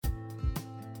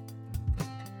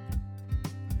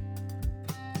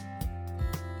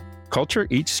Culture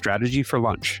eats strategy for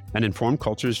lunch, and informed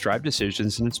cultures drive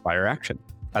decisions and inspire action.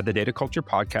 At the Data Culture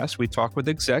Podcast, we talk with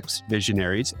execs,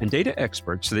 visionaries, and data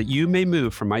experts so that you may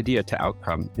move from idea to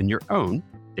outcome in your own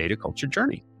data culture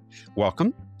journey.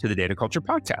 Welcome to the Data Culture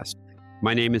Podcast.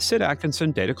 My name is Sid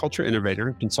Atkinson, data culture innovator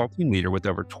and consulting leader with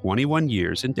over 21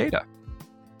 years in data.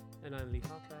 And I'm Lee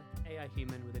Harper, AI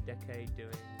human with a decade doing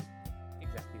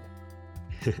exactly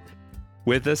that.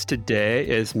 With us today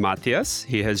is Mathias.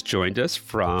 He has joined us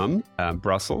from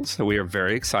Brussels. So we are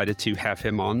very excited to have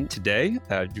him on today.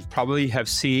 You probably have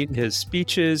seen his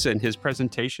speeches and his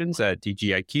presentations at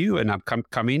DGIQ and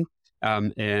upcoming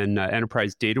in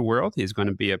Enterprise Data World. He's going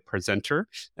to be a presenter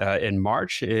in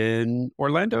March in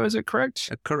Orlando. Is it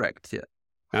correct? Correct, yeah.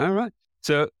 All right.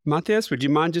 So Mathias, would you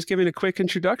mind just giving a quick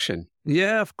introduction?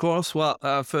 Yeah, of course. Well,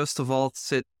 first of all,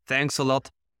 Sid, thanks a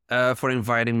lot for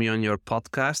inviting me on your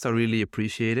podcast. I really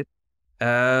appreciate it.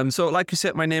 So like you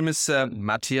said, my name is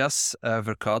Mathias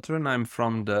Vercauteren. I'm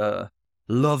from the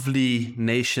lovely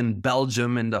nation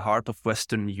Belgium in the heart of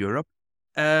Western Europe.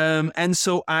 And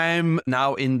so I'm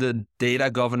now in the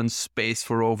data governance space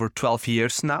for over 12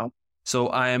 years now. So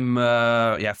I'm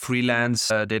freelance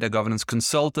data governance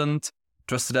consultant,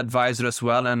 trusted advisor as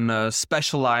well, and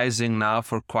specializing now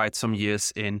for quite some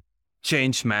years in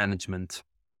change management.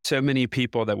 So many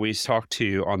people that we talked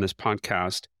to on this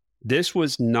podcast, this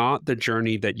was not the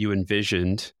journey that you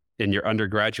envisioned in your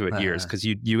undergraduate years, because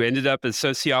you ended up in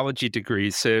sociology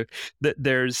degrees. So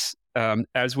there's,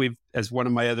 as one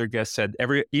of my other guests said,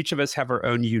 each of us have our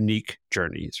own unique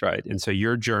journeys, right? And so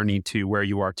your journey to where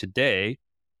you are today,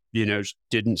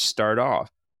 didn't start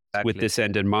off with this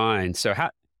end in mind. So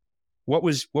what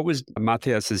was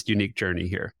Mathias's unique journey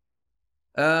here?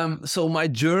 So my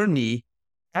journey,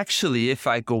 actually, if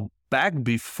I go back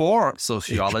before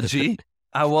sociology,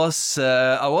 I was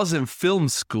in film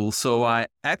school. So I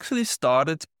actually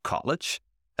started college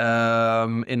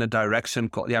in a direction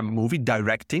called movie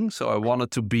directing. So I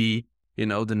wanted to be,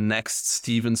 the next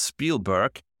Steven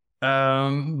Spielberg.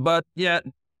 But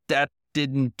that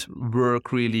didn't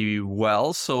work really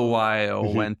well. So I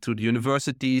went to the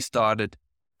university, started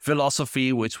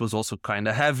philosophy, which was also kind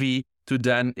of heavy, to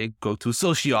then go to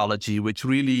sociology, which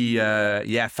really,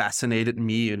 fascinated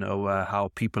me, how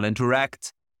people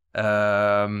interact.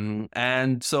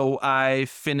 And so I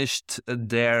finished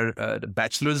there the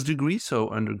bachelor's degree, so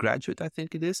undergraduate, I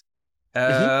think it is.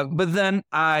 But then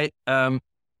I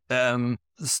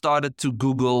started to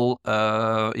Google,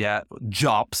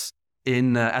 jobs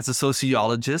in as a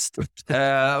sociologist,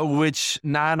 which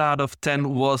 9 out of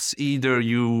 10 was either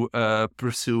you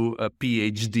pursue a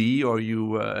PhD or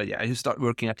you start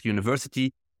working at the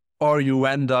university, or you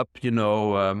end up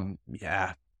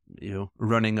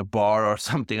running a bar or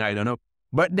something, I don't know.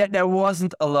 But there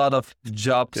wasn't a lot of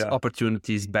jobs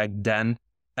opportunities back then.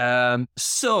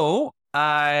 So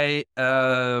I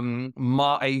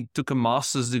took a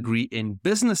master's degree in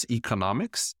business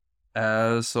economics.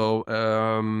 Got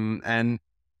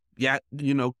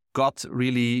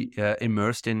really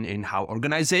immersed in how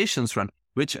organizations run,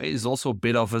 which is also a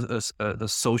bit of a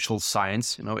social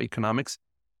science, economics.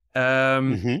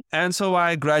 And so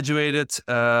I graduated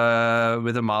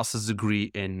with a master's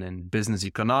degree in business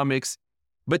economics.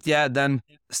 But then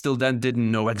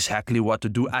didn't know exactly what to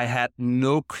do. I had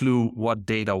no clue what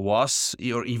data was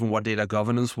or even what data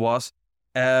governance was.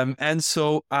 And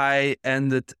so I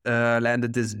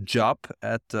landed this job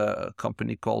at a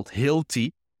company called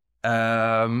Hilti,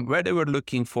 where they were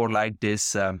looking for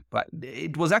this.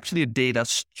 It was actually a data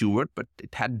steward, but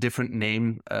it had a different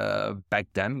name back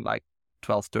then, like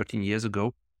 12, 13 years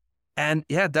ago. And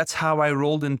that's how I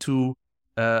rolled into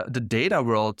the data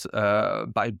world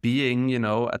by being,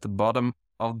 at the bottom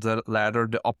of the ladder,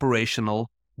 the operational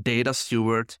data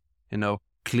steward,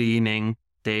 cleaning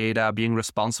data, being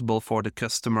responsible for the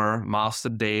customer, master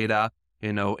data,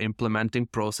 implementing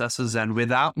processes. And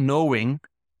without knowing,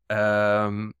 got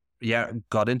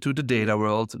into the data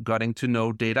world, getting to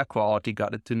know data quality,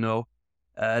 got to know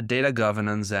data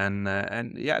governance. And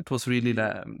it was really,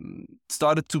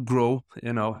 started to grow,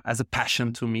 as a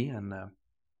passion to me. And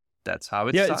that's how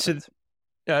it started.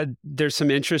 There's some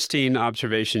interesting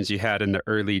observations you had in the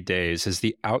early days as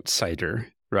the outsider,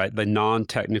 right? The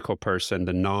non-technical person,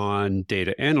 the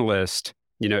non-data analyst,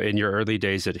 in your early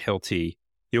days at Hilti.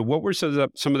 What were some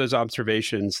of those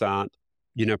observations that,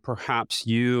 perhaps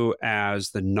you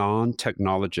as the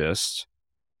non-technologist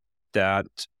that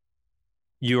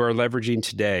you are leveraging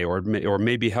today or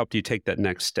maybe helped you take that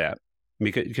next step?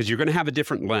 Because you're going to have a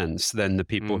different lens than the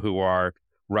people who are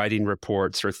writing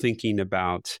reports or thinking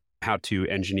about how to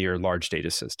engineer large data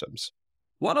systems.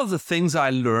 one of the things I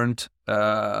learned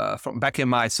from back in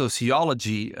my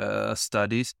sociology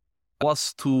studies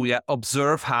was to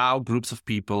observe how groups of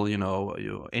people,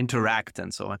 you interact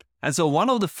and so on. And so one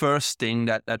of the first thing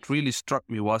that really struck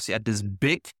me was this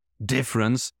big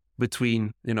difference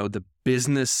between, the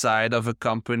business side of a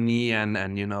company and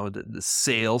the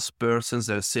salespersons,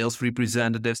 the sales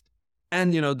representatives,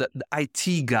 and, the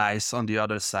IT guys on the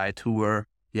other side who were,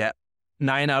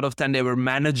 9 out of 10, they were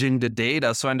managing the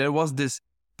data. So, and there was this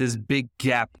big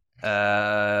gap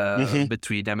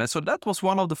between them. And so that was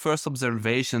one of the first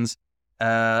observations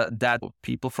that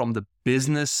people from the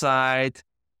business side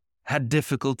had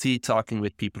difficulty talking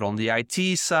with people on the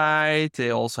IT side.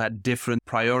 They also had different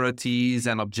priorities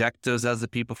and objectives as the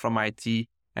people from IT.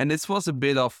 And this was a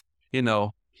bit of,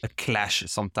 a clash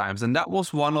sometimes. And that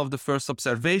was one of the first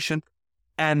observations.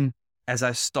 And as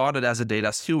I started as a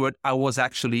data steward, I was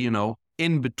actually,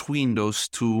 in between those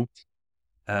two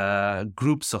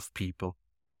groups of people.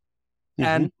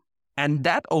 And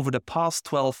that over the past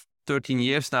 12, 13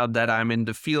 years now that I'm in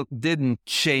the field didn't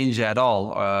change at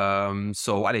all.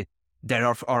 There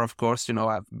are, of course,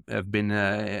 I've been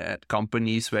at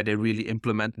companies where they really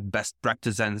implement best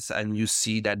practices and you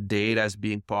see that data as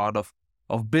being part of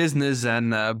business.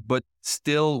 And but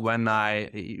still, when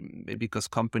because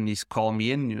companies call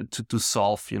me in to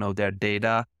solve, their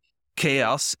data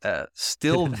chaos,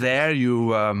 still there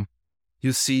you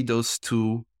see those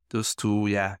two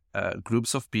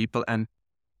groups of people, and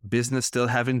business still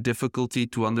having difficulty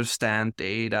to understand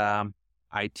data,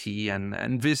 IT,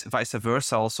 and vice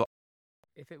versa also.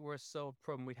 If it were a solved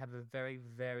problem, we'd have a very,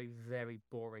 very, very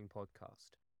boring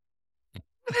podcast.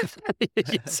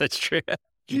 Yes, that's true.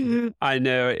 I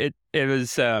know. It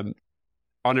was on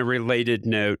a related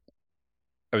note.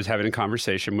 I was having a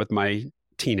conversation with my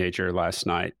teenager last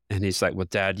night, and he's like, "Well,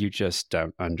 Dad, you just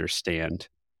don't understand."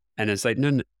 And it's like,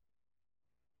 no,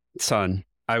 son,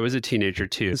 I was a teenager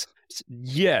too.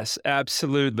 Yes,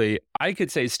 absolutely. I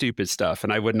could say stupid stuff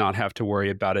and I would not have to worry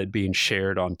about it being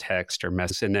shared on text or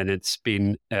message. And then it's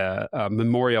been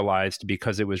memorialized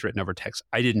because it was written over text.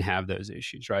 I didn't have those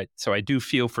issues, right? So I do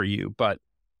feel for you, but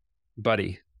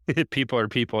buddy, people are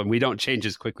people and we don't change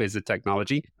as quickly as the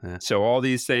technology. Yeah. So all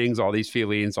these things, all these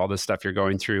feelings, all this stuff you're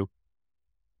going through,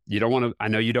 I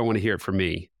know you don't want to hear it from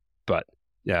me, but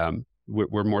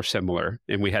we're more similar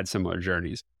and we had similar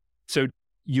journeys. So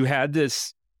you had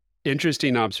this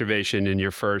interesting observation in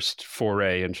your first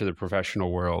foray into the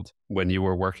professional world when you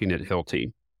were working at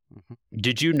Hilti. Mm-hmm.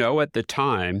 Did you know at the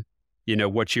time,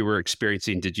 what you were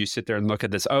experiencing? Did you sit there and look at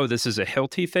this, oh, this is a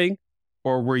Hilti thing?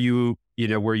 Or when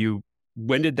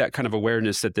did that kind of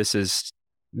awareness that this is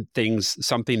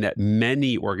something that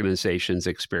many organizations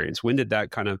experience? When did that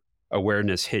kind of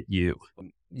awareness hit you?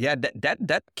 Yeah,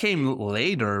 that came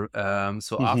later.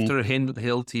 After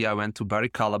Hilti, I went to Barry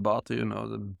Callebaut,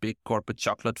 the big corporate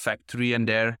chocolate factory, and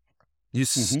there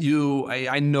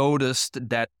I noticed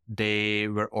that they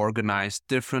were organized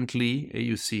differently.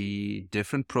 You see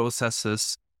different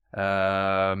processes,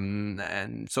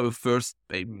 and so first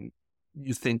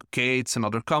you think, okay, it's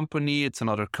another company, it's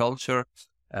another culture.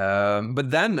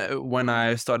 But then when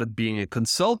I started being a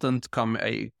consultant, come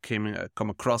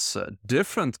across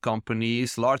different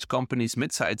companies, large companies,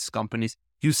 mid-sized companies,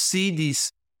 you see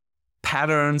these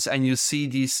patterns and you see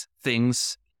these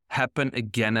things happen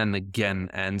again and again.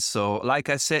 And so, like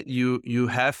I said, you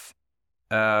have,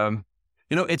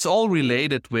 it's all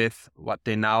related with what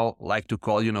they now like to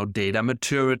call, data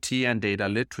maturity and data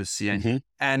literacy.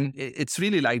 And it's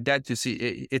really like that. You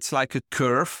see, it's like a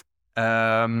curve.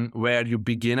 Where you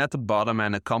begin at the bottom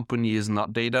and a company is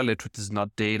not data literate, is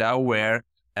not data aware,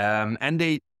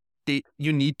 and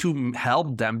you need to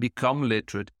help them become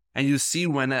literate. And you see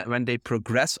when they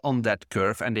progress on that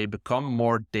curve and they become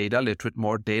more data literate,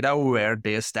 more data aware,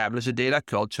 they establish a data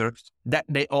culture, that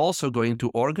they also going to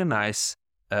organize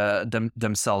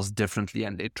themselves differently,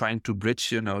 and they're trying to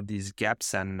bridge these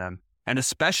gaps and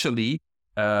especially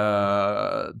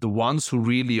the ones who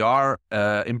really are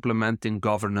implementing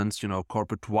governance,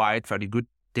 corporate wide, very good.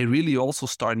 They really also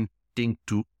starting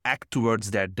to act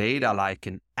towards their data like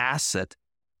an asset,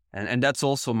 and that's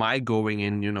also my going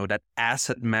in, that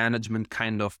asset management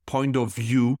kind of point of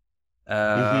view.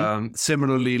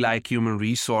 Similarly, like human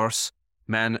resource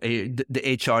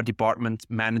the HR department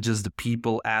manages the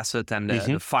people asset, and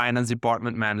the finance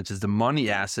department manages the money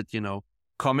asset.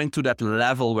 Coming to that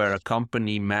level where a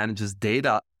company manages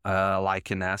data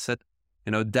like an asset,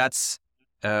 that's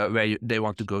where they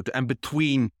want to go to. And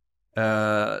between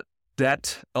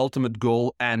that ultimate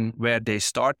goal and where they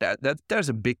start, that there's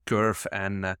a big curve,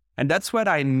 and that's what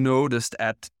I noticed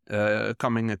at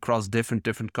coming across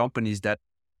different companies, that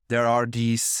there are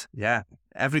these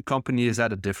every company is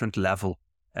at a different level.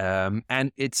 And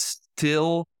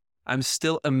I'm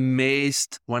still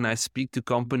amazed when I speak to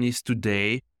companies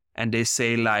today and they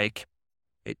say like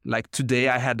today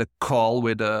I had a call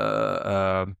with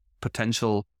a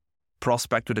potential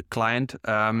prospect, with a client,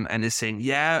 and they're saying,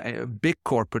 yeah, a big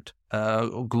corporate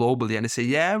globally. And they say,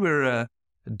 yeah, we're a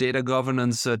data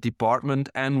governance department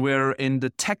and we're in the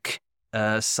tech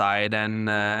side,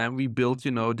 and we built,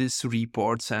 these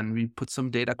reports and we put some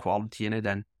data quality in it,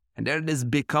 and they're this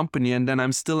big company. And then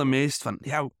I'm still amazed from,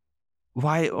 yeah,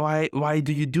 why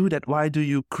do you do that? Why do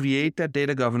you create that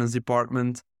data governance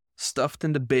department stuffed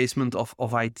in the basement of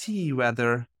IT,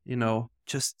 whether,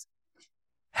 just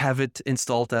have it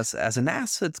installed as an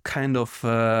asset kind of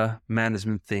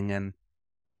management thing.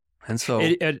 And so...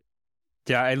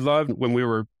 Yeah, I love when we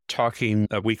were talking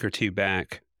a week or two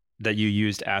back that you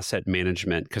used asset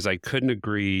management, because I couldn't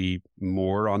agree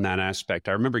more on that aspect.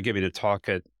 I remember giving a talk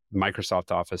at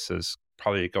Microsoft offices,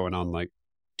 probably going on like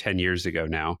 10 years ago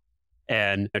now,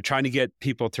 and trying to get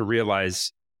people to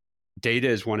realize data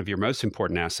is one of your most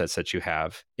important assets that you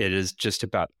have. It is just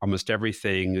about almost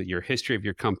everything, your history of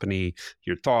your company,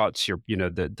 your thoughts, your,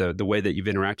 the way that you've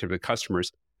interacted with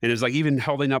customers. And it's like even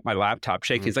holding up my laptop,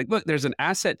 shaking. It's like, look, there's an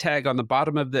asset tag on the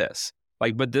bottom of this.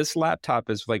 Like, but this laptop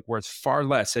is like worth far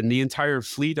less. And the entire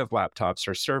fleet of laptops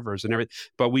or servers and everything.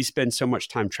 But we spend so much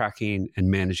time tracking and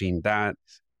managing that,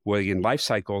 in life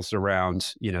cycles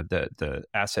around, the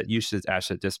asset usage,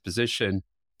 asset disposition,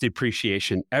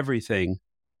 depreciation, everything.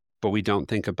 But we don't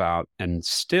think about and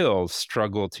still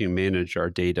struggle to manage our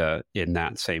data in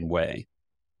that same way.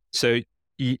 So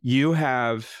you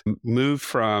have moved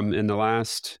from, in the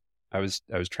last, I was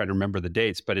trying to remember the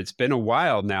dates, but it's been a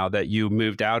while now that you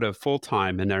moved out of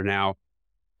full-time and are now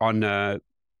on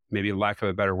maybe lack of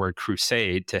a better word,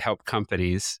 crusade to help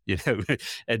companies,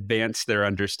 advance their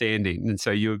understanding. And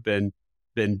so you have been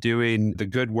doing the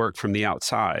good work from the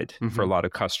outside for a lot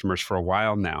of customers for a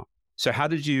while now. So how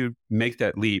did you make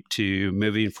that leap to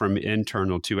moving from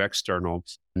internal to external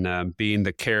and being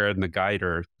the care and the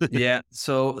guider? Yeah.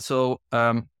 So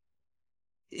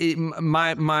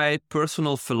my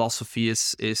personal philosophy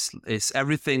is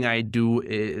everything I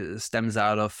do stems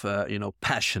out of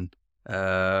passion.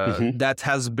 That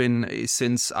has been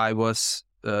since I was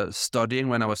studying.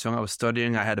 When I was young,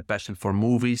 I had a passion for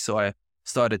movies, so I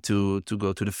started to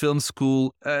go to the film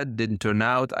school. Didn't turn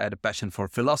out. I had a passion for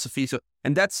philosophy.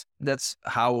 And that's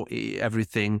how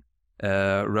everything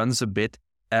runs a bit.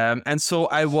 And so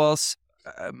I was,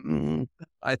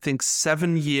 I think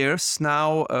 7 years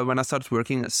now when I started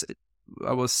working.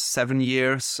 I was 7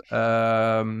 years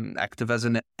active as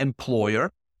an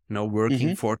employer.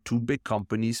 Working for two big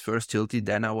companies. First Hilti,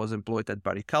 then I was employed at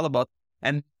Barry Callebaut.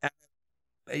 And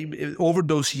over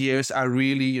those years, I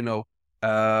really,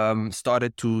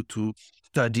 started to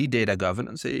study data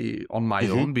governance on my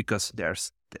own, because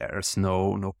there's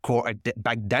no core.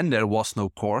 Back then there was no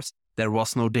course. There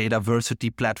was no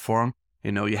Dataversity platform.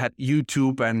 You had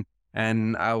YouTube,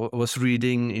 and I was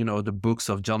reading, the books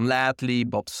of John Ladley,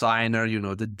 Bob Seiner,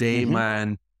 the Dama,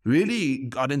 and really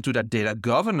got into that data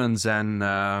governance. And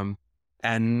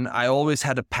I always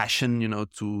had a passion,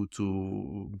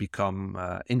 to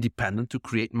become independent, to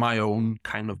create my own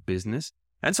kind of business.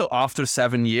 And so after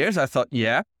 7 years, I thought,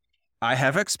 yeah, I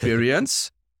have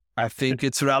experience. I think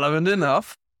it's relevant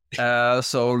enough.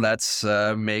 So let's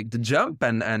make the jump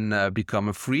and become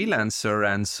a freelancer.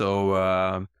 And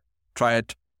so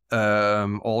tried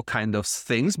all kind of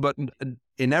things. But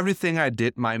in everything I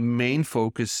did, my main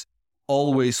focus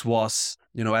always was,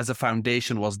 as a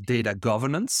foundation, was data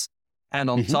governance. And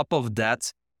on top of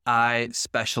that, I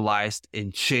specialized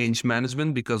in change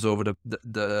management, because over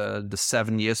the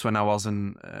 7 years when I was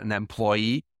an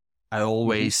employee, I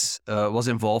always was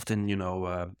involved in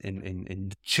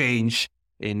in change,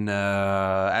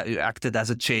 acted as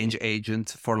a change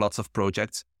agent for lots of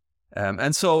projects,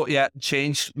 and so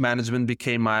change management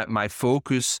became my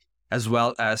focus, as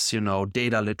well as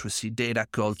data literacy, data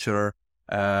culture,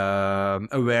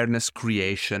 awareness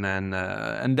creation,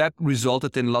 and that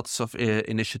resulted in lots of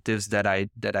initiatives that I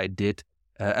did,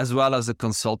 as well as the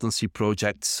consultancy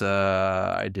projects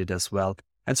I did as well.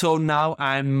 And so now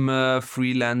I'm a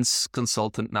freelance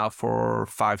consultant now for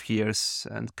 5 years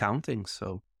and counting.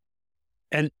 So,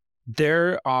 and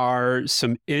there are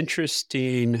some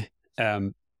interesting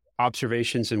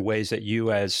observations and ways that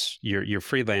you, as your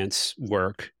freelance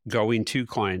work, going to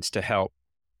clients to help.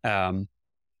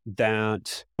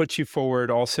 That puts you forward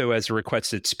also as a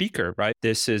requested speaker, right?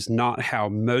 This is not how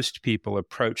most people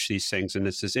approach these things. And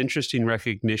this is interesting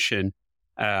recognition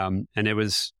And it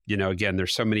was, again,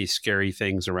 there's so many scary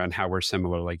things around how we're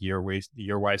similar, like your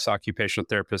wife's occupational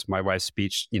therapist, my wife's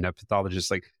speech,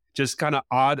 pathologist, like just kind of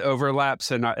odd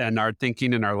overlaps in our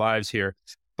thinking in our lives here.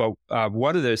 But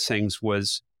one of those things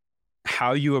was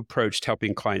how you approached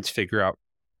helping clients figure out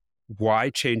why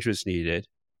change was needed,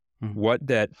 what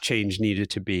that change needed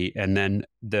to be, and then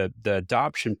the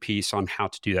adoption piece on how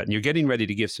to do that. And you're getting ready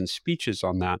to give some speeches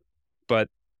on that. But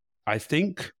I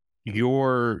think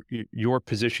your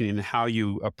positioning and how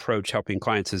you approach helping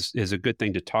clients is a good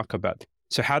thing to talk about.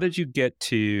 So how did you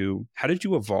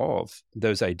evolve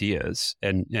those ideas?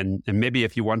 And maybe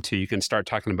if you want to, you can start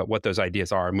talking about what those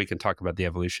ideas are, and we can talk about the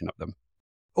evolution of them.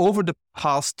 Over the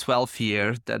past 12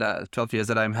 years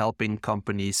that I'm helping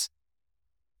companies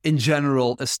in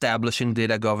general, establishing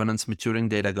data governance, maturing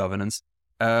data governance,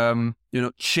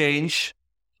 change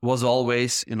was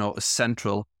always, a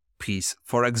central piece.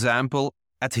 For example,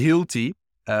 at Hilti,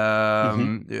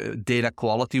 data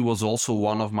quality was also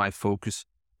one of my focus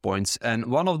points. And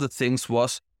one of the things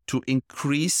was to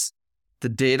increase the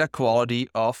data quality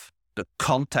of the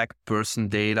contact person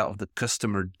data, of the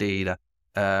customer data,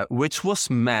 which was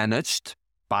managed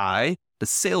by the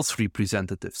sales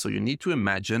representative. So you need to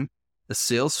imagine a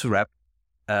sales rep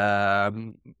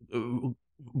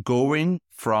going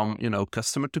from,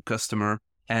 customer to customer,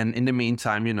 and in the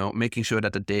meantime, making sure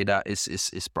that the data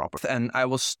is proper. And I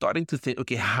was starting to think,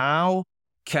 okay, how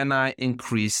can I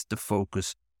increase the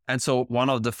focus? And so one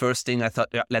of the first things I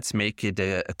thought, let's make it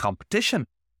a competition.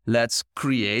 Let's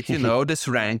create, this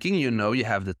ranking. You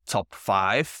have the top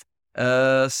 5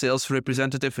 sales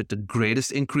representative with the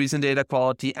greatest increase in data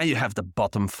quality, and you have the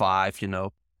bottom 5,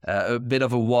 a bit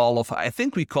of a wall of, I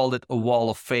think we called it a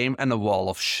wall of fame and a wall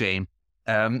of shame.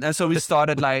 And so we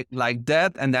started like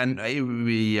that, and then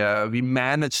we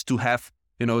managed to have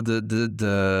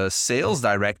the sales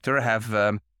director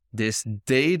have this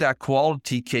data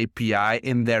quality KPI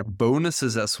in their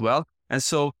bonuses as well. And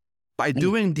so by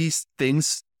doing these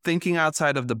things, thinking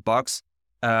outside of the box,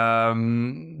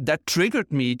 that triggered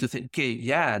me to think, okay,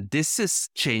 yeah, this is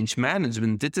change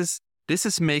management. This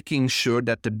is making sure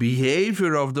that the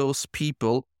behavior of those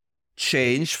people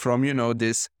change from,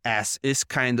 this as is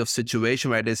kind of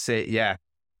situation where they say, yeah,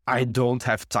 I don't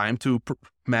have time to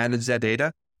manage that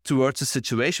data, towards a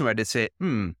situation where they say,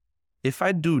 if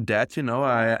I do that,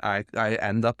 I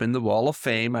end up in the wall of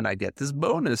fame and I get this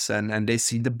bonus, and they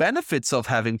see the benefits of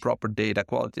having proper data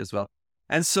quality as well.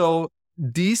 And so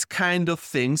these kind of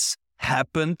things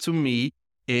happen to me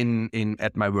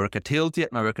at my work at Hilti,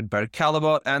 at my work at Barry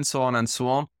Callebaut, and so on,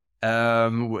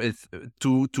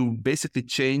 to basically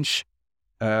change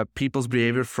people's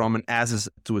behavior from an as is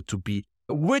to a to be,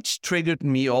 which triggered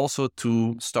me also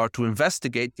to start to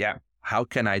investigate, how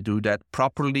can I do that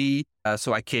properly?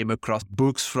 So I came across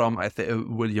books from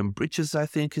William Bridges, I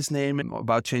think his name,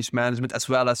 about change management, as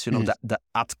well as the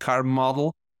ATKAR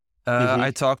model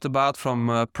I talked about from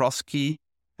Prosky.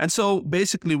 And so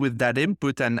basically with that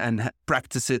input and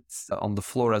practice it on the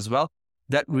floor as well,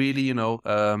 that really,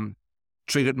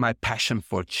 triggered my passion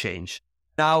for change.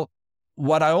 Now,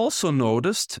 what I also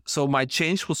noticed, so my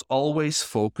change was always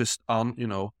focused on,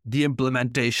 the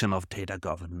implementation of data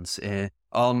governance,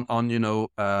 on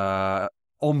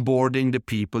onboarding the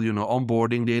people,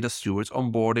 onboarding data stewards,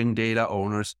 onboarding data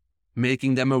owners,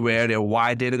 making them aware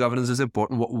why data governance is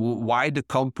important, why the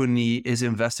company is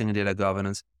investing in data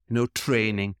governance,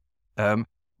 training.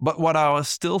 But what I was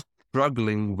still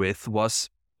struggling with was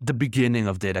the beginning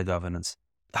of data governance.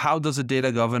 How does a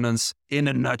data governance, in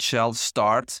a nutshell,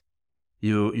 start?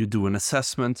 You do an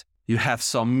assessment. You have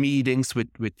some meetings with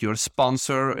your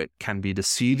sponsor. It can be the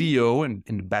CDO, and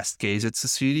in the best case, it's a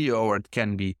CDO, or it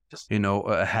can be,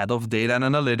 a head of data and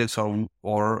analytics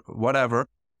or whatever.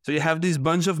 So you have these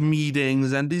bunch of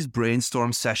meetings and these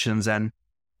brainstorm sessions, and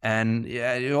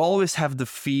you always have the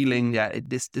feeling,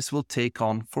 this will take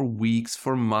on for weeks,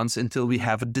 for months until we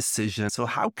have a decision. So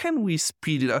how can we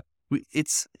speed it up?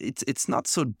 It's not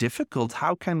so difficult.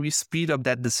 How can we speed up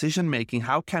that decision making?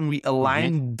 How can we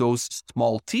align those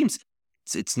small teams?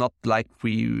 It's not like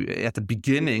we at the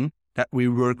beginning that we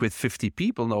work with 50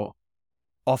 people. No,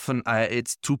 often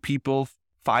it's 2 people,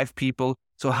 5 people.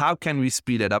 So how can we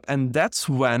speed it up? And that's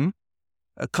when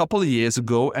a couple of years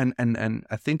ago, and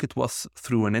I think it was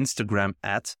through an Instagram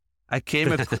ad, I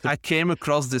came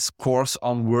across this course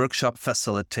on workshop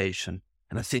facilitation,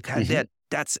 and I think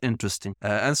that's interesting.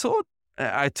 And so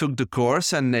I took the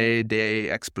course, and they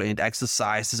explained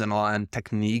exercises and all, and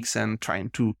techniques, and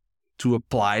trying to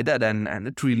apply that, and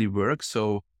it really works.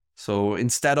 So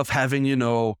instead of having,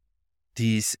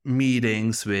 these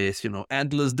meetings with,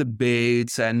 endless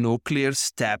debates and no clear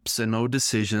steps and no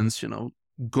decisions,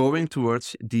 going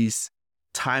towards these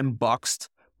time-boxed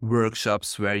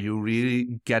workshops where you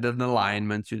really get an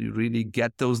alignment, you really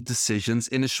get those decisions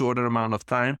in a shorter amount of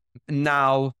time.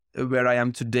 Now, where I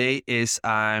am today is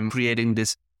I'm creating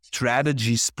this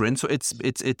strategy sprint. So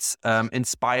it's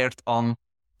inspired on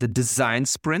the design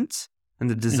sprint. And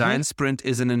the design sprint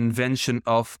is an invention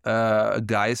of a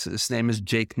guy. His name is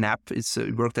Jake Knapp.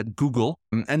 He worked at Google.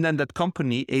 And then that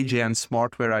company, AJN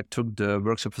Smart, where I took the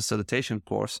workshop facilitation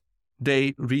course,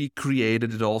 they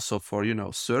recreated it also for,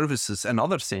 services and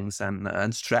other things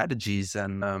and strategies.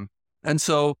 And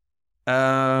so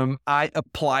I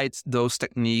applied those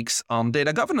techniques on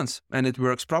data governance, and it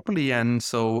works properly. And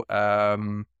so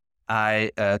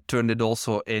I turned it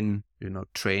also in,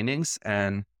 trainings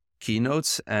and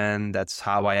keynotes, and that's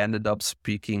how I ended up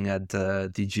speaking at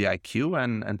DGIQ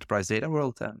and Enterprise Data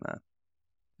World.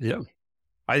 Yeah.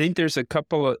 I think there's a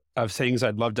couple of things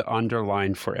I'd love to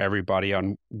underline for everybody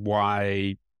on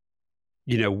why,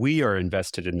 we are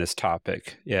invested in this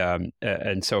topic.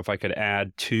 And so if I could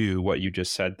add to what you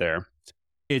just said there,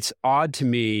 it's odd to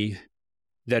me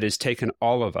that it's taken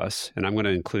all of us, and I'm going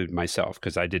to include myself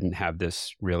because I didn't have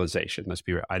this realization. Let's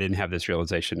be real. I didn't have this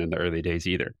realization in the early days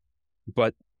either.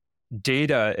 But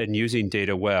data and using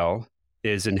data well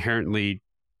is inherently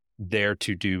there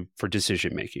to do for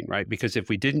decision making, right? Because if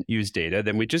we didn't use data,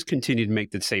 then we just continue to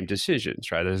make the same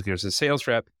decisions, right? As a sales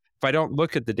rep, if I don't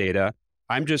look at the data,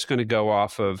 I'm just going to go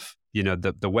off of,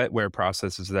 the wetware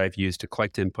processes that I've used to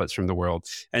collect inputs from the world,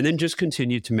 and then just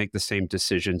continue to make the same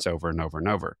decisions over and over and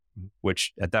over,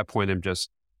 which at that point, I'm just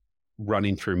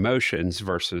running through motions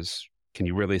versus, can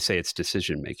you really say it's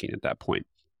decision making at that point?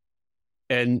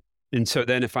 And so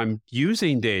then if I'm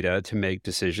using data to make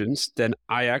decisions, then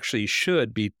I actually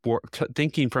should be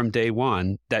thinking from day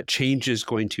one that change is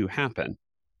going to happen.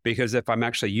 Because if I'm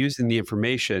actually using the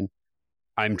information,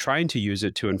 I'm trying to use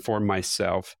it to inform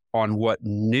myself on what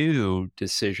new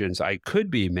decisions I could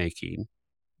be making.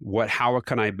 How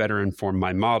can I better inform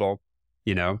my model,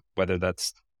 whether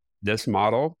that's this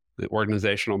model, the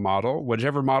organizational model,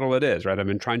 whichever model it is, right? I've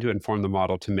been trying to inform the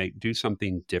model to do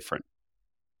something different.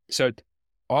 So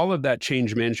all of that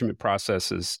change management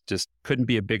processes just couldn't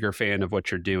be a bigger fan of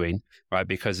what you're doing, right?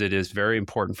 Because it is very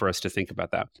important for us to think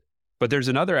about that. But there's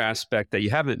another aspect that you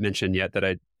haven't mentioned yet that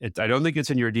I don't think it's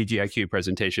in your DGIQ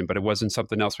presentation, but it wasn't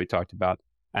something else we talked about.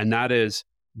 And that is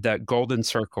that golden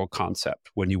circle concept.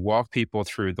 When you walk people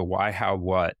through the why, how,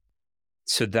 what,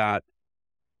 so that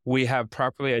we have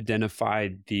properly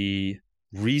identified the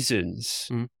reasons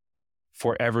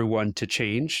for everyone to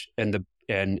change and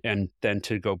then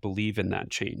to go believe in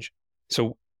that change.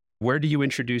 So where do you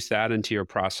introduce that into your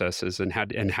processes, and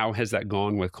how has that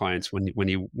gone with clients when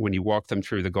you walk them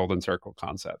through the golden circle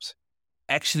concepts?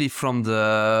 Actually, from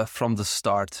the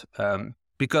start,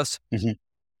 because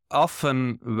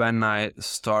often when I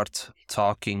start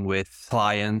talking with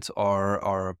client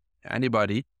or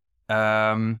anybody,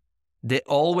 they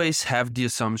always have the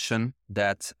assumption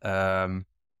that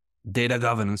data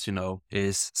governance,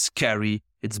 is scary.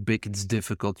 It's big, it's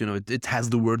difficult, it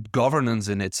has the word governance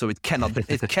in it, so it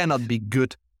cannot be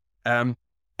good.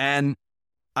 And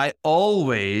I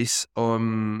always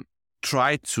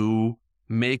try to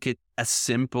make it as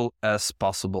simple as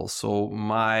possible. So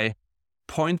my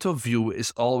point of view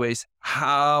is always,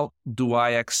 how do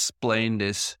I explain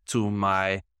this to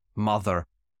my mother?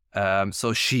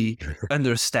 So she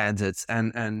understands it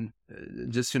and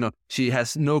just, she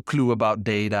has no clue about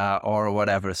data or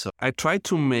whatever. So I try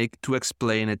to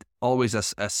explain it always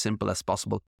as simple as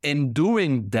possible. In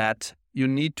doing that, you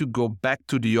need to go back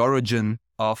to the origin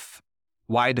of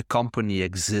why the company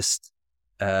exists.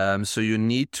 So you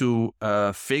need to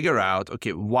figure out,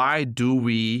 okay, why do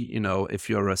we, if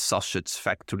you're a sausage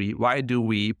factory, why do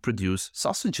we produce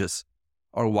sausages?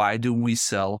 Or why do we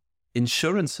sell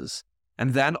insurances?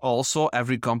 And then also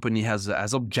every company has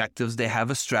objectives. They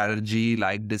have a strategy,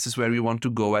 like this is where we want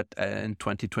to go in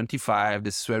 2025.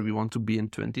 This is where we want to be in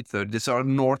 2030. This is our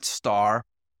North Star.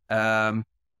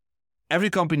 Every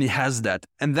company has that.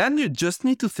 And then you just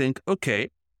need to think,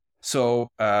 okay, so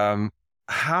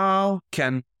how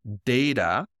can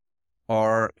data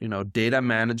or, data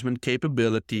management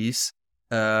capabilities,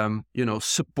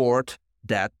 support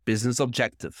that business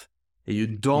objective? You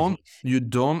don't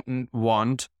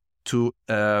want to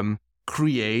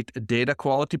create a data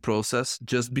quality process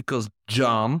just because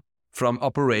John from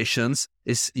operations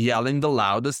is yelling the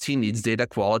loudest he needs data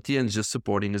quality and just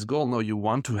supporting his goal. No, you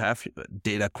want to have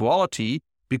data quality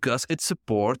because it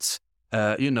supports,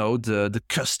 the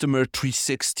customer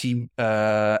 360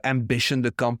 ambition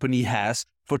the company has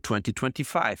for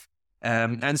 2025.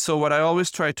 And so what I always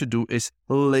try to do is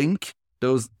link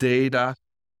those data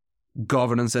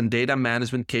governance and data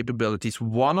management capabilities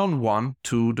one-on-one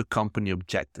to the company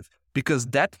objective, because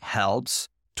that helps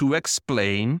to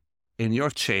explain in your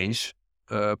change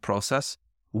process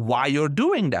why you're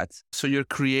doing that. So you're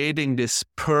creating this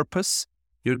purpose,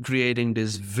 you're creating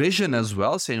this vision as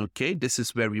well, saying, okay, this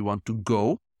is where we want to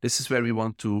go. This is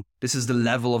the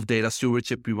level of data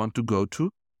stewardship we want to go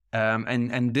to.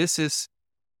 And this is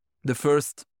the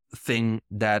first thing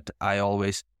that I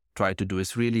always try to do,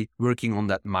 is really working on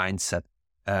that mindset.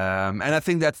 And I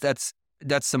think that's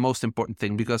the most important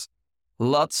thing, because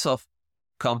lots of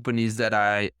companies that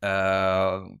I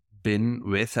been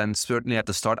with, and certainly at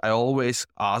the start, I always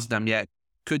ask them,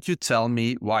 could you tell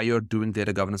me why you're doing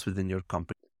data governance within your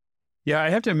company? Yeah,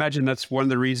 I have to imagine that's one of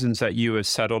the reasons that you have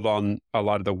settled on a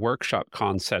lot of the workshop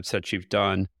concepts that you've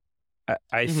done.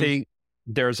 I think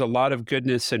there's a lot of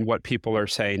goodness in what people are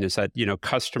saying, is that,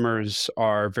 customers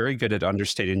are very good at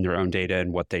understanding their own data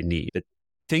and what they need. I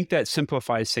think that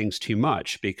simplifies things too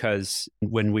much, because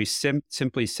when we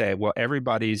simply say, well,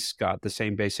 everybody's got the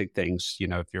same basic things,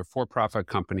 if you're a for-profit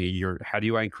company, how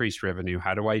do I increase revenue?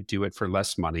 How do I do it for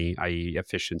less money, i.e.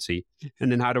 efficiency?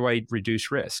 And then how do I reduce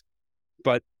risk?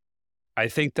 But I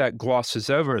think that glosses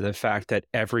over the fact that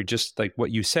just like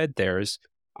what you said there is,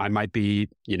 I might be,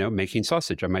 making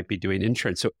sausage. I might be doing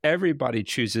insurance. So everybody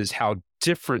chooses how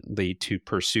differently to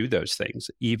pursue those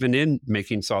things. Even in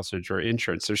making sausage or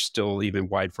insurance, there's still even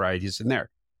wide varieties in there.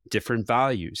 Different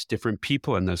values, different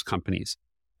people in those companies.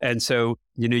 And so,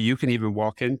 you can even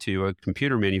walk into a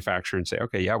computer manufacturer and say,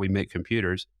 okay, yeah, we make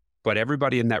computers, but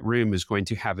everybody in that room is going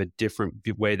to have a different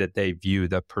way that they view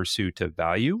the pursuit of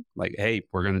value. Like, hey,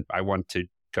 I want to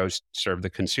go serve the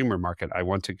consumer market. I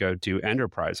want to go do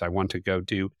enterprise. I want to go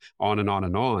do on and on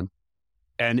and on.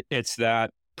 And it's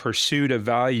that pursuit of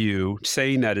value.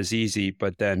 Saying that is easy,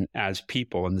 but then as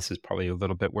people, and this is probably a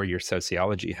little bit where your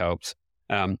sociology helps,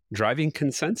 driving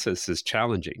consensus is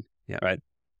challenging, right?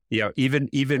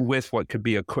 Even with what could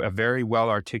be a very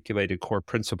well-articulated core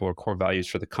principle or core values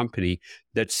for the company,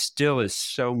 that still is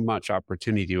so much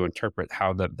opportunity to interpret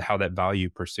how that value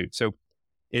pursuit. So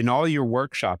in all your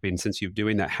workshopping, since you're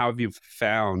doing that, how have you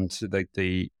found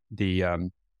the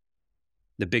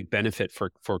big benefit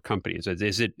for companies?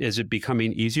 Is it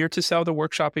becoming easier to sell the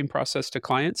workshopping process to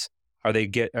clients? Are they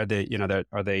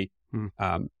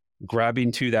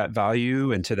grabbing to that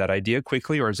value and to that idea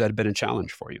quickly, or has that been a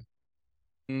challenge for you?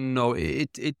 No,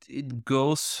 it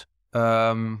goes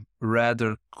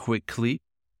rather quickly.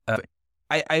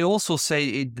 I also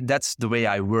say that's the way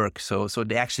I work. So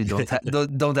they actually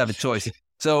don't have a choice.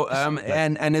 So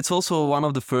and it's also one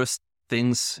of the first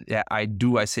things I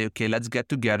do. I say, okay, let's get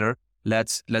together.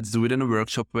 Let's do it in a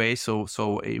workshop way. So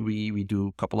we do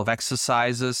a couple of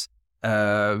exercises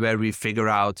where we figure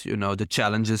out the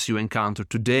challenges you encounter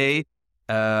today.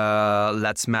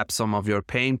 Let's map some of your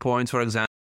pain points, for example.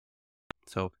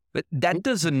 So, but that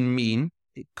doesn't mean,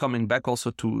 coming back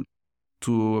also to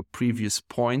a previous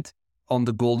point on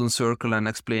the golden circle and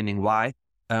explaining why,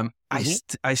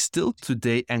 I still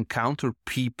today encounter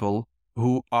people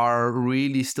who are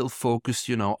really still focused,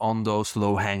 on those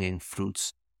low-hanging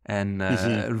fruits and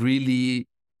really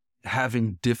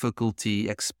having difficulty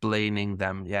explaining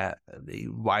them,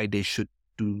 why they should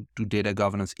do data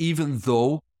governance, even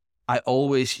though I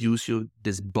always use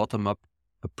this bottom-up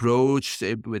approach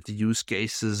with the use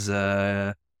cases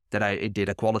that I did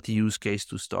a quality use case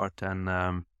to start,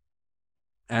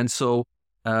 and so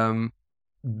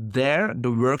there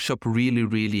the workshop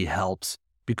really helps,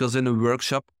 because in a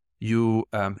workshop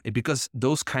because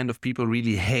those kind of people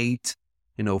really hate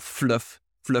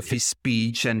fluffy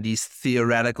speech and these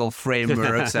theoretical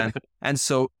frameworks and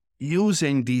so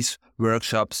using these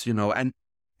workshops, and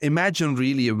imagine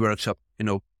really a workshop,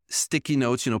 sticky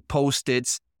notes,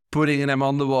 Post-its, putting them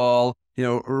on the wall,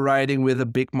 writing with a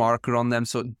big marker on them.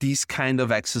 So these kind of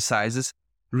exercises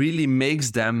really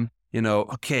makes them,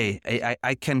 okay,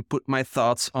 I can put my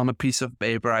thoughts on a piece of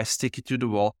paper, I stick it to the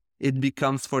wall. It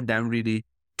becomes for them really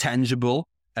tangible.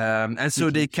 And so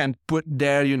they can put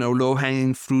their,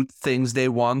 low-hanging fruit things they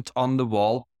want on the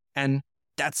wall. And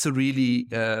that's a really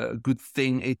good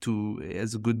thing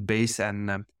as a good base.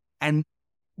 And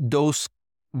those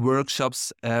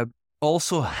workshops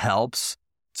also helps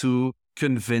to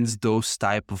convince those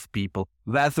type of people.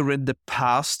 Whether in the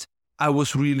past I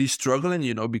was really struggling,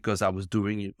 because I was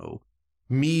doing,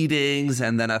 meetings,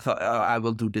 and then I thought, I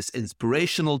will do this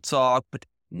inspirational talk, but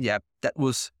that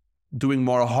was doing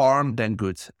more harm than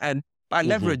good. And by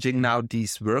leveraging now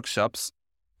these workshops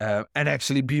and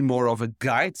actually be more of a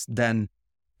guide than,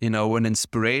 an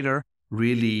inspirator,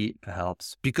 really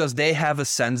helps, because they have a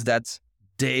sense that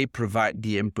they provide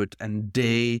the input and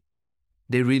they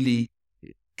really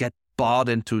get bought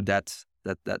into that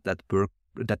work,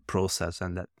 that process,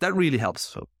 and that really helps.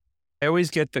 So I always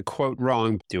get the quote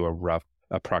wrong, do a rough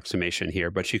approximation here,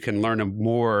 but you can learn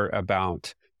more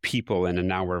about people in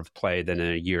an hour of play than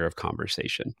in a year of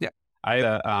conversation. Yeah. I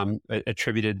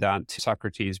attributed that to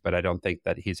Socrates, but I don't think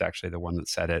that he's actually the one that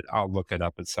said it. I'll look it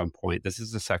up at some point. This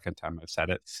is the second time I've said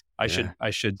it.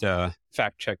 I should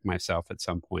fact check myself at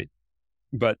some point.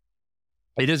 But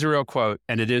it is a real quote,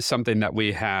 and it is something that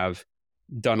we have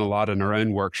done a lot in our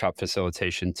own workshop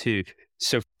facilitation too.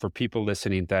 So for people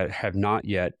listening that have not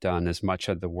yet done as much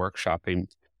of the workshopping,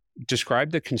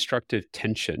 describe the constructive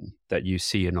tension that you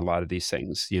see in a lot of these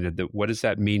things. What does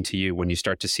that mean to you when you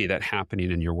start to see that happening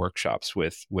in your workshops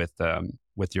with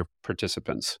your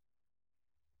participants?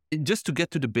 Just to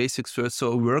get to the basics first,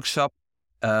 so a workshop,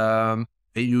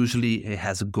 it usually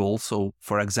has a goal. So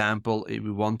for example, if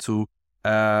we want to,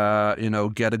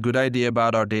 get a good idea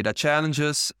about our data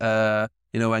challenges,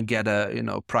 and get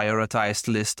a, prioritized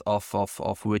list of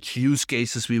which use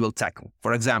cases we will tackle,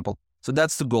 for example. So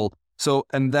that's the goal. So,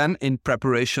 and then in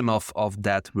preparation of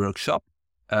that workshop,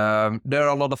 there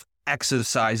are a lot of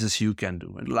exercises you can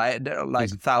do. There are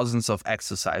thousands of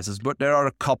exercises, but there are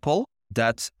a couple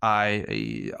that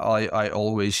I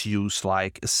always use,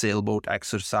 like a sailboat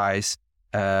exercise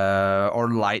or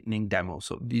lightning demo.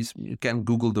 So these, you can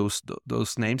Google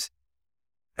those names.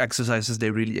 Exercises, they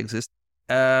really exist.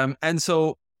 And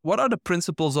so what are the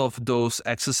principles of those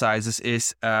exercises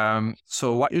is,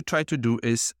 so what you try to do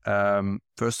is,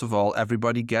 first of all,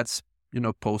 everybody gets,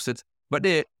 Post-it, but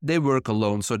they work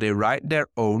alone. So they write their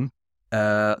own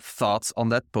thoughts on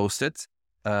that Post-it.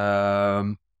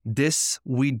 This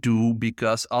we do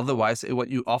because otherwise what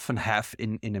you often have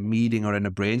in a meeting or in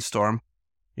a brainstorm,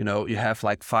 you have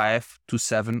like 5 to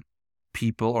 7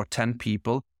 people or 10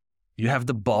 people. You have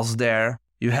the boss there.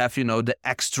 You have, the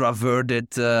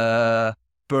extroverted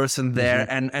person there.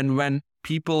 Mm-hmm. And when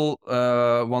people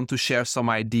want to share some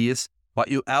ideas, what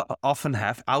you often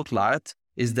have out loud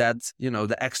is that,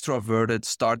 the extroverted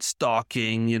starts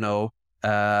talking,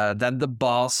 then the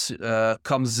boss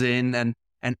comes in and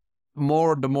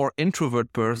the more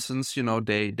introvert persons,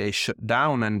 they shut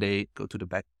down and they go to the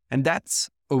back. And that's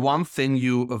one thing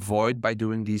you avoid by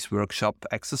doing these workshop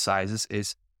exercises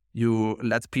is you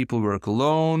let people work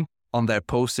alone on their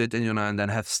Post-it and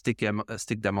then stick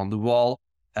them on the wall.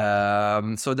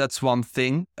 So that's one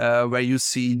thing where you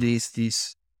see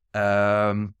these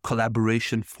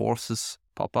collaboration forces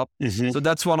pop up. Mm-hmm. So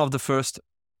that's one of the first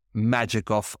magic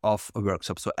of a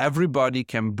workshop. So everybody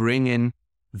can bring in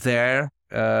their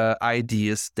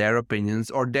ideas, their opinions,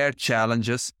 or their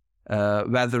challenges.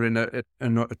 Whether in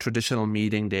a traditional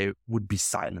meeting they would be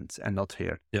silent and not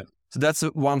hear. Yeah. So that's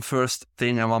one first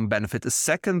thing and one benefit. The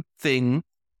second thing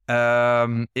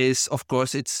is, of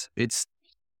course, it's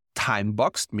time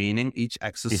boxed, meaning each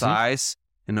exercise,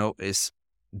 is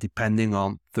depending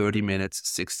on 30 minutes,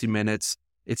 60 minutes.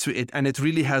 And it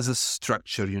really has a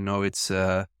structure,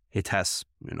 it has,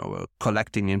 a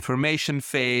collecting information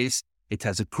phase, it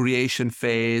has a creation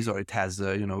phase, or it has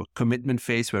a, commitment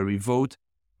phase where we vote.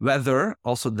 Whether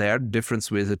also there, difference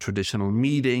with a traditional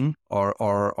meeting or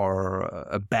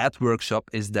a bad workshop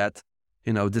is that,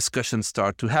 discussions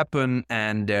start to happen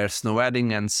and there's no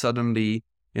adding, and suddenly,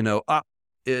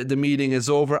 the meeting is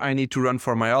over. I need to run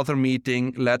for my other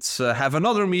meeting. Let's have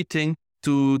another meeting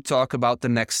to talk about the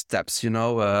next steps,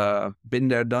 been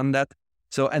there, done that.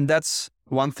 So, and that's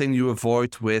one thing you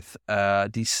avoid with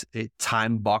these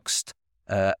time-boxed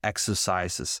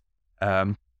exercises.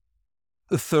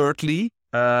 Thirdly,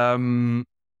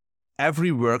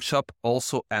 every workshop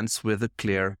also ends with a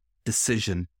clear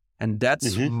decision. And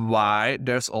that's why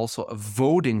there's also a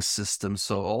voting system.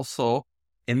 So also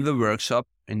in the workshop,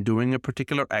 in doing a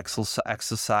particular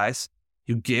exercise,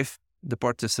 you give the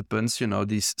participants,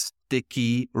 these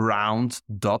sticky round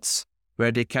dots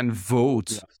where they can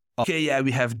vote. Yeah. Okay,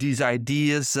 we have these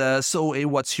ideas. So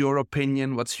what's your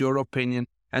opinion? What's your opinion?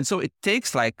 And so it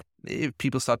takes if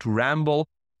people start to ramble,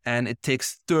 and it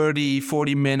takes 30,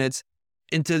 40 minutes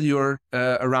until you're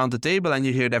around the table and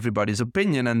you hear everybody's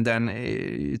opinion, and then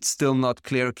it's still not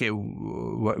clear, okay,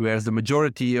 where's the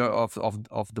majority of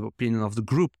the opinion of the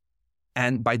group.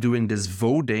 And by doing this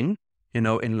voting, in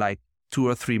 2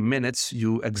 or 3 minutes,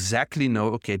 you exactly know,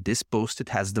 okay, this Post-it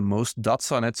has the most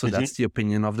dots on it, so that's the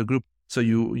opinion of the group. So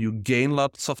you gain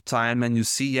lots of time and you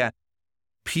see,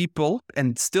 people,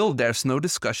 and still there's no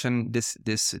discussion, this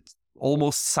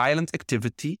almost silent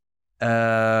activity,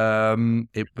 but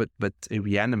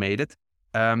we animate it.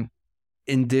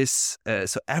 In this,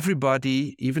 so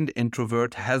everybody, even the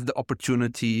introvert, has the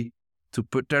opportunity to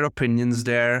put their opinions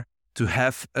there,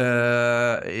 have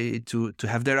to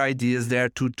have their ideas there,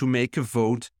 to make a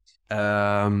vote.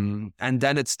 And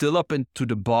then it's still up to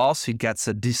the boss. He gets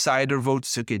a decider vote.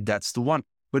 It's okay, that's the one.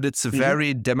 But it's a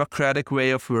very democratic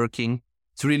way of working.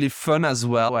 It's really fun as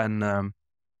well. And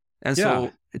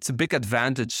so it's a big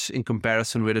advantage in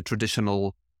comparison with a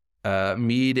traditional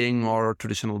meeting or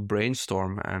traditional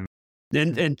brainstorm.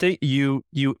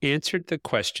 You answered the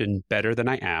question better than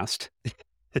I asked.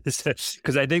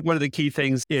 Because I think one of the key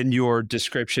things in your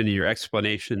description, your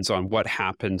explanations on what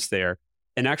happens there,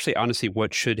 and actually, honestly,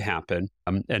 what should happen,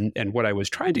 and what I was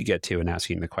trying to get to in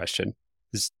asking the question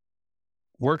is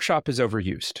workshop is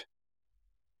overused.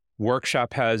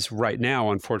 Workshop has right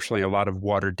now, unfortunately, a lot of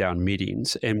watered down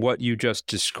meetings. And what you just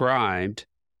described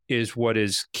is what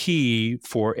is key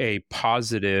for a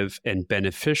positive and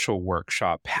beneficial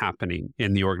workshop happening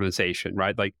in the organization,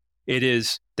 right? Like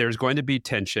there's going to be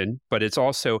tension, but it's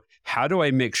also, how do I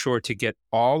make sure to get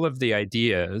all of the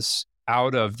ideas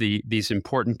out of these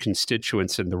important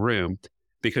constituents in the room?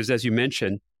 Because as you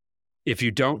mentioned, if you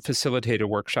don't facilitate a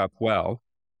workshop well,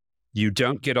 you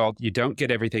don't get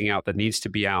everything out that needs to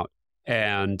be out,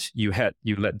 and you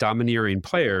let domineering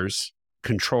players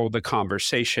control the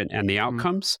conversation and the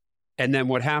outcomes. And then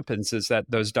what happens is that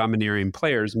those domineering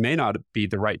players may not be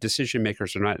the right decision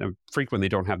makers, or frequently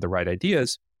don't have the right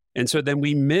ideas. And so then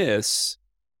we miss,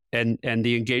 and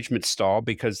the engagement stall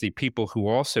because the people who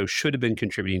also should have been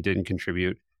contributing didn't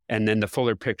contribute. And then the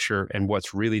fuller picture and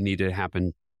what's really needed to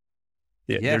happen,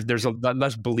 there's a lot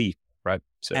less belief. Right.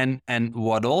 So. And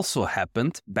what also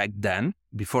happened back then,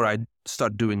 before I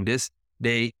start doing this,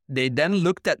 they then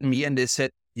looked at me and they said,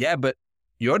 "Yeah, but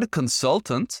you're the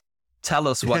consultant. Tell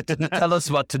us what to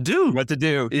do. What to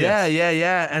do?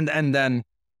 Yeah. And then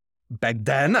back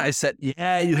then I said,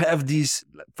 yeah, you have these.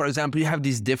 For example, you have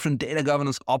these different data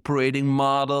governance operating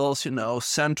models.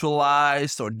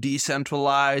 Centralized or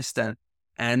decentralized,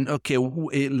 and okay,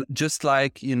 just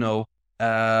like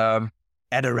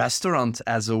at a restaurant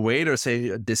as a waiter,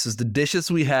 say, this is the dishes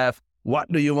we have.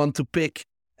 What do you want to pick?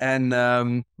 And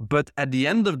but at the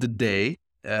end of the day,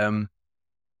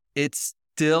 it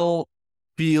still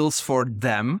feels for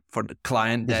them, for the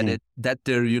client, that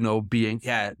they're being,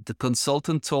 the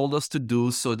consultant told us to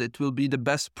do, so that will be the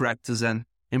best practice and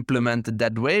implemented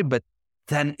that way. But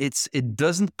then it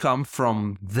doesn't come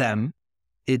from them.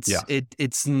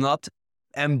 It's not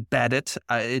embedded.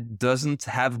 It doesn't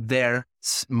have their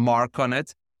mark on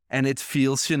it, and it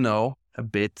feels a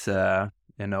bit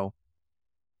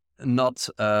not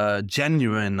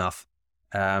genuine enough.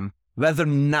 Whether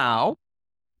now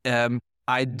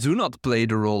I do not play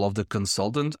the role of the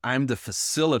consultant, I'm the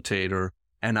facilitator,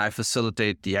 and I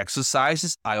facilitate the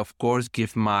exercises. I of course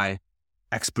give my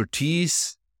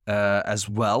expertise as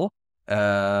well.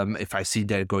 If I see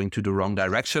they're going to the wrong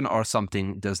direction or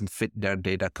something doesn't fit their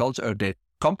data culture or their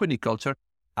company culture,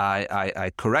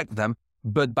 I correct them.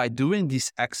 But by doing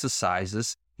these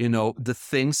exercises, the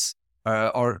things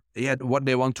what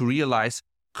they want to realize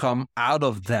comes out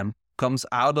of the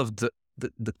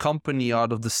company,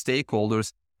 out of the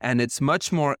stakeholders, and it's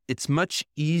much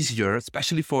easier,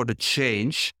 especially for the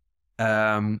change,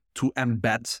 to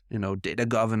embed, data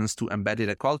governance, to embed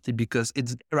data quality, because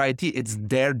it's their idea, it's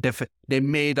their they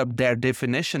made up their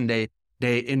definition, they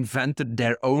invented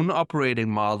their own operating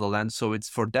model, and so it's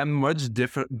for them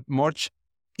much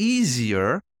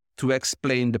easier to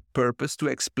explain the purpose, to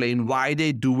explain why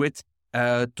they do it,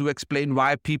 to explain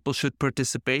why people should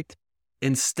participate,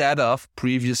 instead of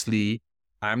previously,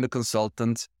 I'm the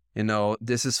consultant.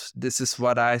 This is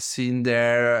what I've seen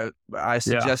there. I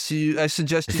suggest you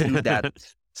do that.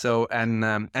 So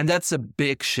and that's a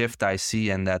big shift I see,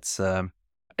 and that's and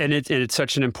it's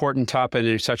such an important topic, and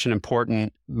it's such an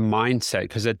important mindset,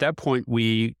 because at that point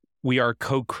we are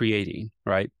co-creating,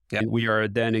 right? Yeah. And we are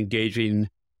then engaging,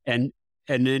 and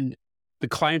then the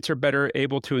clients are better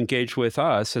able to engage with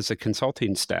us as a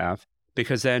consulting staff,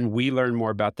 because then we learn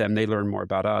more about them, they learn more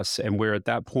about us, and we're at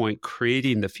that point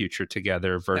creating the future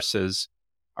together versus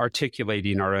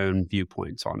articulating our own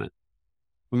viewpoints on it.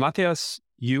 Mathias,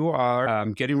 you are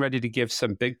getting ready to give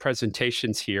some big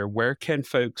presentations here. Where can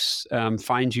folks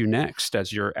find you next,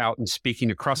 as you're out and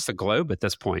speaking across the globe at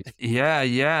this point?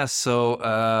 Yeah. So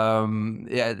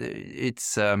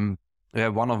it's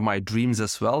one of my dreams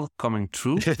as well coming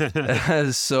true.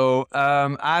 So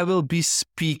I will be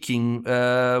speaking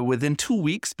within 2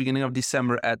 weeks, beginning of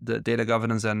December, at the Data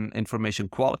Governance and Information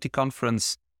Quality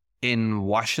Conference in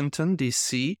Washington,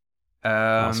 D.C.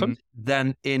 Awesome.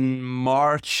 Then in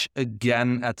March,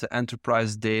 again at the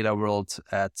Enterprise Data World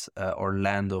at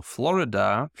Orlando,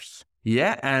 Florida.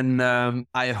 Yeah, and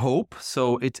I hope,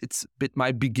 so it's a bit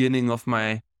my beginning of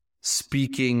my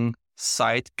speaking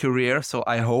side career. So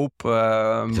I hope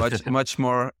much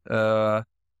more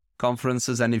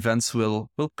conferences and events will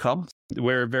come.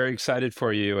 We're very excited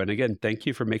for you. And again, thank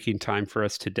you for making time for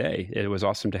us today. It was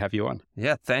awesome to have you on.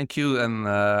 Yeah, thank you. And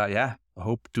I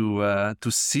hope to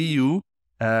see you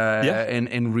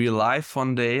in real life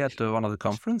one day at one of the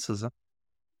conferences.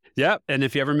 Yeah. And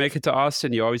if you ever make it to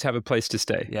Austin, you always have a place to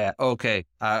stay. Yeah. Okay.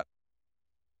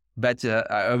 Bet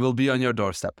I will be on your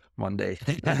doorstep one day.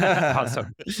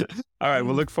 Awesome. All right.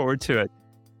 We'll look forward to it.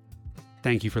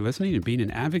 Thank you for listening and being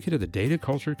an advocate of the data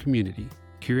culture community.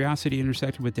 Curiosity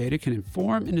intersected with data can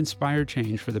inform and inspire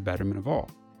change for the betterment of all.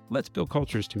 Let's build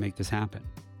cultures to make this happen.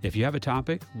 If you have a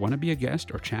topic, want to be a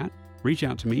guest or chat, reach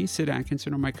out to me, Sid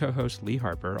Atkinson, or my co-host Lee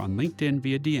Harper on LinkedIn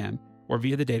via DM or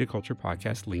via the Data Culture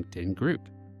Podcast LinkedIn group.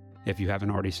 If you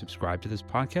haven't already subscribed to this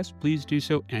podcast, please do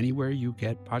so anywhere you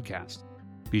get podcasts.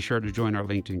 Be sure to join our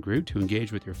LinkedIn group to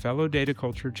engage with your fellow data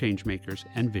culture changemakers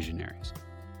and visionaries.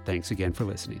 Thanks again for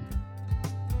listening.